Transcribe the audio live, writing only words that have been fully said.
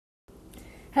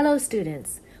Hello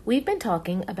students, we've been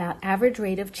talking about average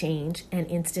rate of change and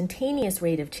instantaneous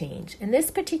rate of change, and this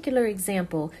particular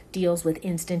example deals with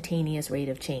instantaneous rate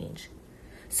of change.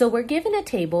 So we're given a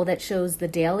table that shows the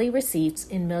daily receipts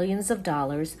in millions of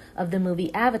dollars of the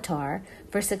movie Avatar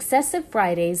for successive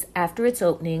Fridays after its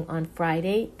opening on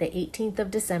Friday, the 18th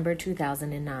of December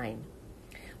 2009.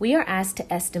 We are asked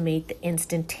to estimate the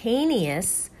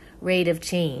instantaneous rate of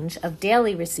change of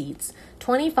daily receipts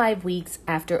 25 weeks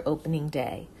after opening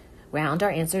day. Round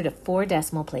our answer to 4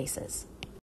 decimal places.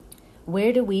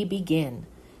 Where do we begin?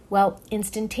 Well,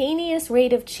 instantaneous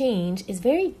rate of change is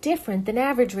very different than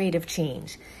average rate of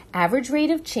change. Average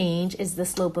rate of change is the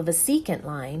slope of a secant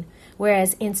line,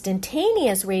 whereas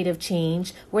instantaneous rate of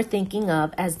change we're thinking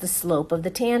of as the slope of the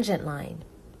tangent line.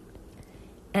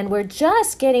 And we're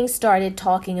just getting started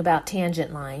talking about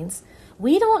tangent lines.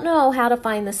 We don't know how to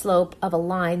find the slope of a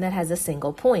line that has a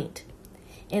single point.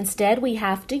 Instead, we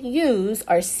have to use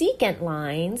our secant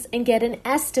lines and get an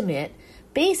estimate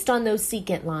based on those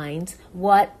secant lines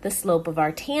what the slope of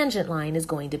our tangent line is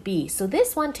going to be. So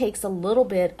this one takes a little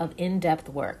bit of in-depth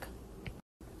work.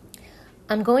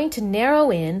 I'm going to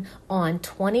narrow in on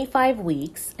 25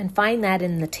 weeks and find that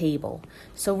in the table.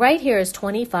 So right here is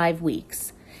 25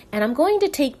 weeks. And I'm going to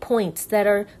take points that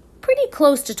are pretty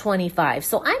close to 25.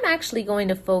 So I'm actually going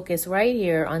to focus right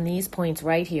here on these points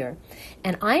right here.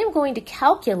 And I am going to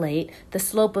calculate the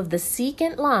slope of the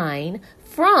secant line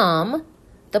from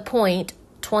the point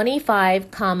 25,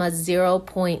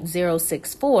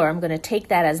 0.064. I'm going to take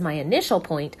that as my initial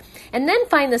point and then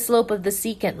find the slope of the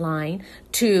secant line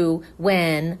to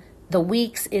when the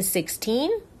weeks is 16,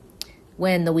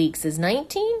 when the weeks is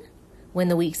 19, when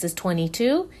the weeks is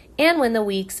 22, and when the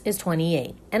weeks is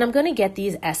 28. And I'm going to get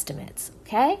these estimates,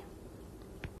 okay?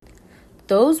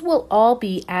 Those will all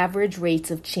be average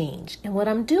rates of change. And what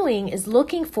I'm doing is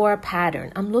looking for a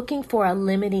pattern. I'm looking for a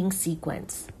limiting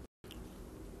sequence.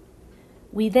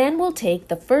 We then will take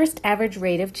the first average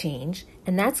rate of change,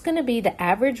 and that's going to be the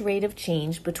average rate of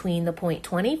change between the point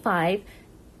 25,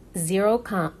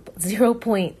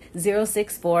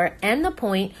 0.064, and the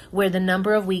point where the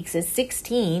number of weeks is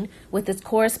 16 with its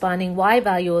corresponding y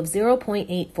value of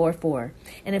 0.844.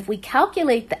 And if we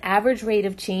calculate the average rate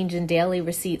of change in daily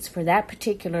receipts for that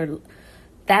particular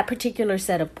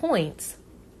set of points,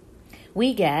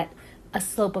 we get a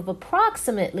slope of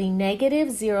approximately negative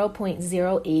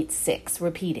 0.086,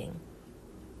 repeating.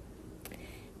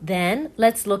 Then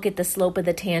let's look at the slope of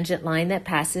the tangent line that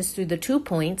passes through the 2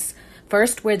 points,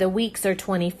 first where the weeks are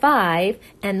 25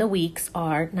 and the weeks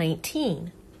are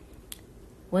 19.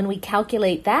 When we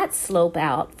calculate that slope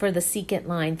out for the secant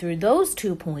line through those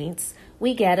 2 points,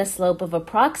 we get a slope of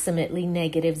approximately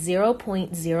negative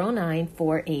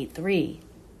 0.09483.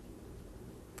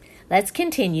 Let's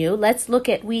continue. Let's look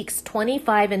at weeks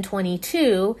 25 and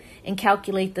 22 and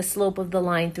calculate the slope of the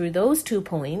line through those 2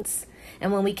 points.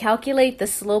 And when we calculate the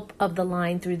slope of the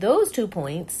line through those 2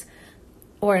 points,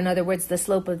 or in other words, the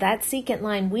slope of that secant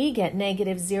line, we get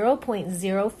negative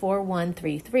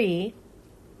 0.04133.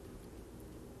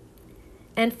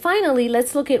 And finally,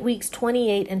 let's look at weeks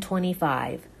 28 and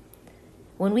 25.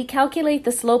 When we calculate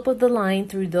the slope of the line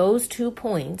through those 2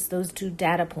 points, those 2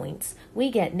 data points, we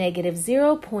get negative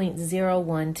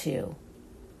 0.012.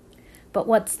 But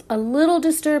what's a little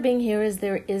disturbing here is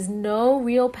there is no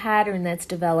real pattern that's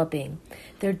developing.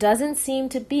 There doesn't seem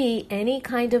to be any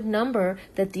kind of number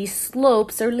that these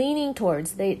slopes are leaning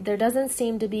towards. There doesn't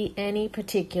seem to be any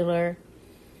particular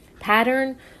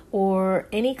pattern or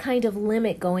any kind of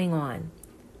limit going on.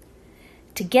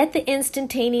 To get the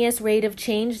instantaneous rate of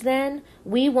change then,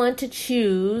 we want to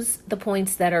choose the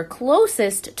points that are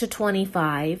closest to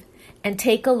 25 and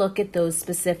take a look at those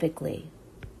specifically.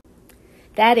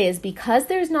 That is, because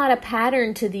there's not a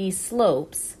pattern to these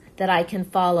slopes that I can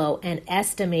follow and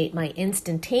estimate my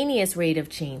instantaneous rate of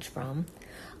change from,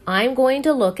 I'm going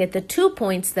to look at the 2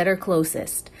 points that are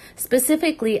closest.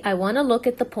 Specifically, I want to look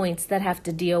at the points that have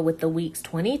to deal with the weeks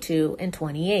 22 and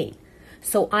 28.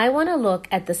 So I want to look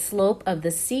at the slope of the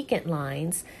secant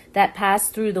lines that pass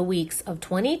through the weeks of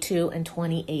 22 and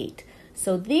 28.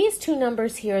 So these 2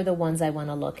 numbers here are the ones I want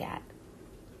to look at.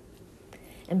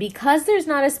 And because there's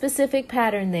not a specific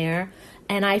pattern there,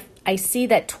 and I see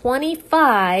that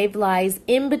 25 lies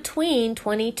in between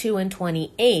 22 and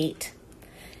 28,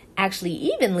 actually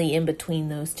evenly in between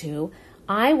those 2,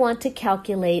 I want to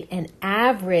calculate an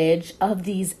average of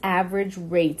these average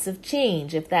rates of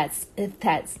change, if that's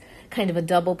kind of a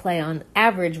double play on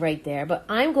average right there. But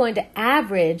I'm going to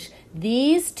average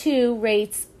these 2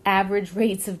 average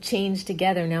rates of change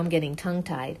together. Now I'm getting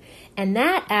tongue-tied. And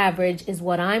that average is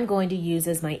what I'm going to use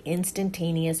as my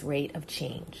instantaneous rate of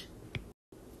change.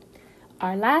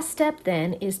 Our last step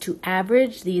then is to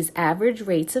average these average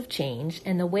rates of change,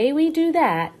 and the way we do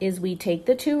that is we take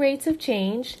the two rates of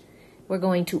change, we're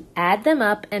going to add them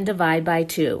up and divide by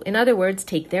 2. In other words,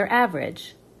 take their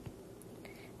average.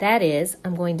 That is,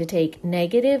 I'm going to take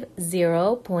negative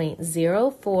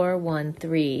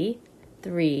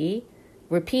 0.04133,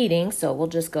 repeating, so we'll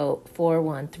just go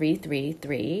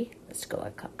 41333, let's go a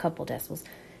couple decimals,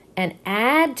 and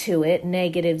add to it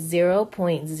negative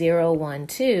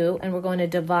 0.012, and we're going to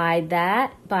divide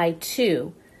that by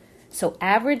 2. So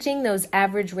averaging those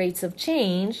average rates of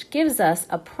change gives us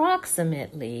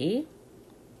approximately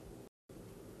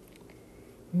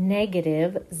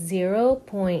negative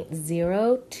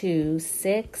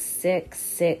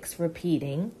 0.02666,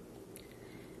 repeating.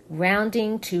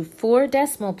 Rounding to 4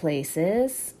 decimal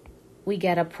places, we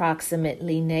get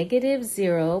approximately negative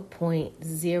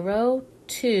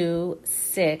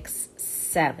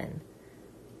 0.0267.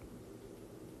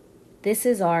 This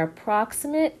is our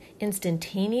approximate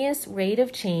instantaneous rate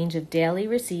of change of daily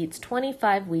receipts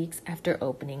 25 weeks after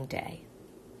opening day.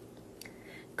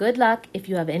 Good luck. If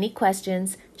you have any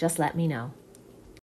questions, just let me know.